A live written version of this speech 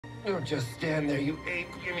Don't just stand there, you ape.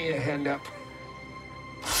 Give me a hand up.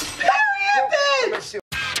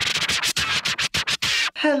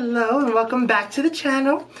 Hello and welcome back to the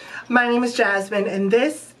channel. My name is Jasmine and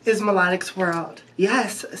this is Melodic's World.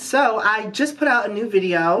 Yes, so I just put out a new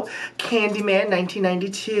video, CANDYMAN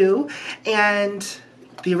 1992, and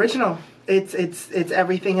the original. It's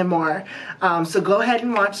everything and more. So go ahead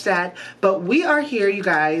and watch that. But we are here, you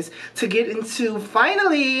guys, to get into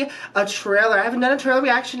finally a trailer. I haven't done a trailer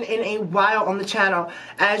reaction in a while on the channel.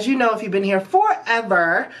 As you know, if you've been here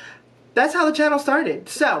forever, that's how the channel started.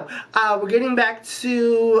 So we're getting back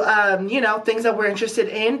to you know, things that we're interested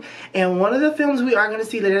in, and one of the films we are going to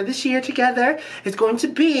see later this year together is going to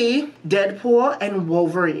be Deadpool and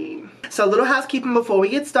Wolverine. So a little housekeeping before we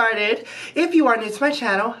get started. If you are new to my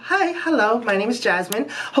channel, hi, hello, my name is Jasmine.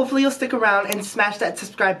 Hopefully you'll stick around and smash that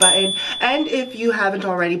subscribe button, and if you haven't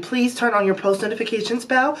already, please turn on your post notifications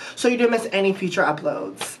bell so you don't miss any future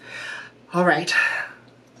uploads. Alright,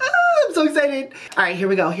 I'm so excited. Alright, here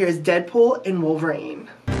we go. Here's Deadpool and Wolverine.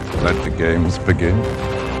 Let the games begin.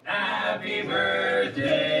 Happy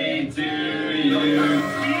birthday to you.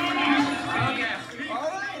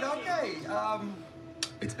 Okay.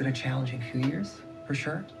 It's been a challenging few years, for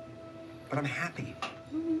sure. But I'm happy.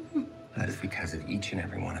 That is because of each and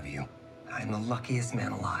every one of you. I'm the luckiest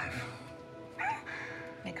man alive.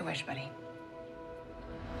 Make a wish, buddy.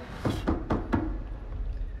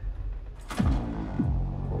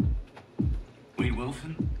 Wade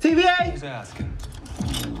Wilson? TVA! Who's asking?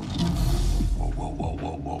 Whoa, whoa, whoa,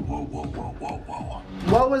 whoa, whoa, whoa, whoa, whoa, whoa, whoa.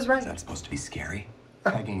 What was right? Is that supposed to be scary?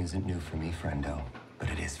 Tagging isn't new for me, friendo, but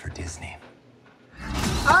it is for Disney.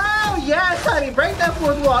 Oh, yes, honey. Break that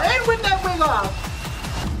fourth wall. And with that wig off.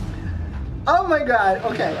 Oh, my God.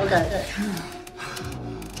 Okay.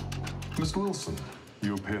 Mr. Wilson,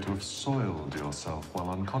 you appear to have soiled yourself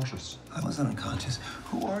while unconscious. I wasn't unconscious.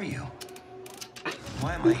 Who are you?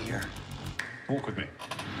 Why am I here? Walk with me.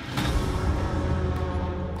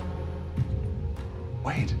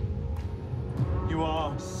 Wade, you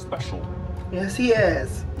are special. Yes, he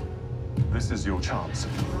is. This is your chance.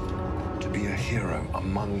 To be a hero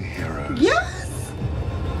among heroes. Yes!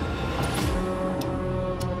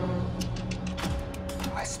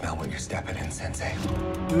 I smell what you're stepping in, Sensei.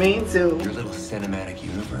 Me too. Your little cinematic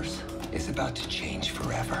universe is about to change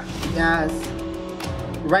forever. Yes.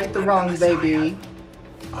 Right the wrongs, baby.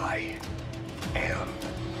 I am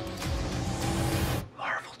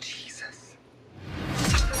Marvel Jesus.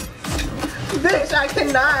 Bitch, I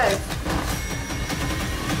cannot.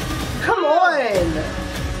 Come on.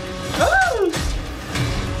 Ooh.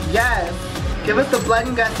 Yes. Give us the blood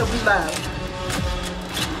and guts that we love.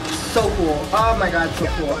 So cool. Oh my God, so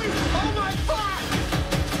cool. Oh my God!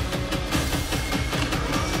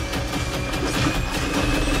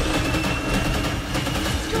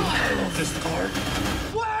 I love this part.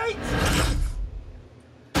 Wait!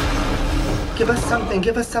 Give us something.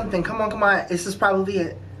 Give us something. Come on. This is probably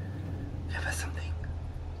it. Give us something.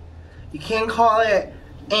 You can't call it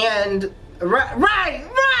and... Right.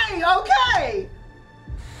 Okay.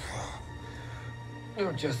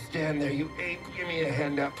 Don't just stand there, you ape. Give me a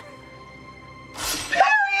hand up.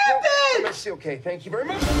 Period, bitch! Okay, thank you very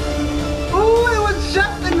much. Ooh, it was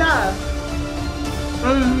just enough.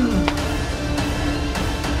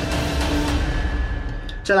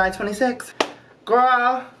 July 26th.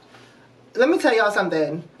 Girl, let me tell y'all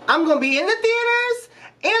something. I'm gonna be in the theaters,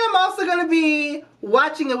 and I'm also gonna be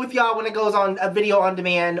watching it with y'all when it goes on a video on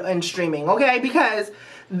demand and streaming, okay? Because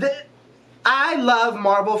I love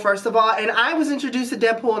Marvel, first of all, and I was introduced to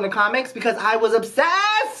Deadpool in the comics because I was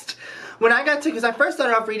obsessed when I got to, because I first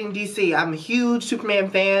started off reading DC. I'm a huge Superman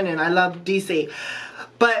fan and I love DC.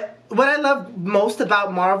 But what I love most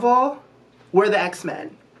about Marvel were the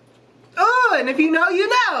X-Men. Oh, and if you know, you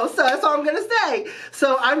know. So that's all I'm going to say.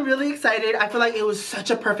 So I'm really excited. I feel like it was such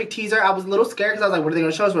a perfect teaser. I was a little scared because I was like, what are they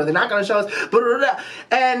going to show us? What are they not going to show us?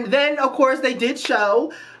 And then, of course, they did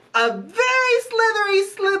show a very slithery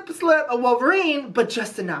slip of Wolverine, but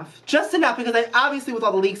just enough. Just enough because obviously with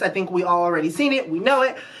all the leaks, I think we all already seen it. We know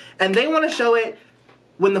it. And they want to show it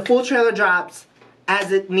when the full trailer drops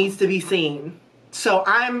as it needs to be seen. So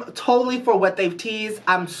I'm totally for what they've teased.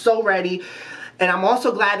 I'm so ready. And I'm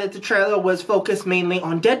also glad that the trailer was focused mainly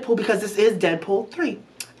on Deadpool because this is Deadpool 3.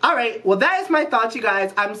 Alright, well that is my thoughts, you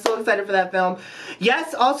guys. I'm so excited for that film.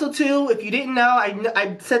 Yes, also too, if you didn't know,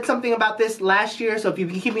 I said something about this last year, so if you've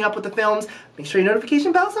been keeping up with the films, make sure your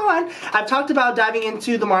notification bell's on. I've talked about diving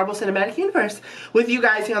into the Marvel Cinematic Universe with you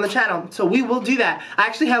guys here on the channel, so we will do that. I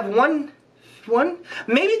actually have one one,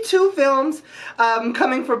 maybe 2 films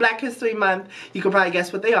coming for Black History Month. You can probably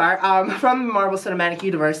guess what they are from the Marvel Cinematic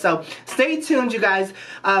Universe. So stay tuned, you guys.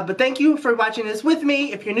 But thank you for watching this with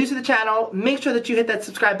me. If you're new to the channel, make sure that you hit that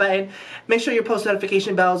subscribe button. Make sure your post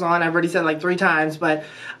notification bell's on. I've already said it like 3 times, but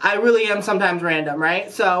I really am sometimes random,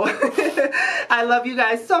 right? So I love you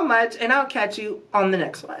guys so much, and I'll catch you on the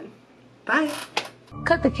next one. Bye.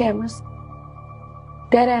 Cut the cameras.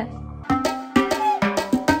 Dead ass.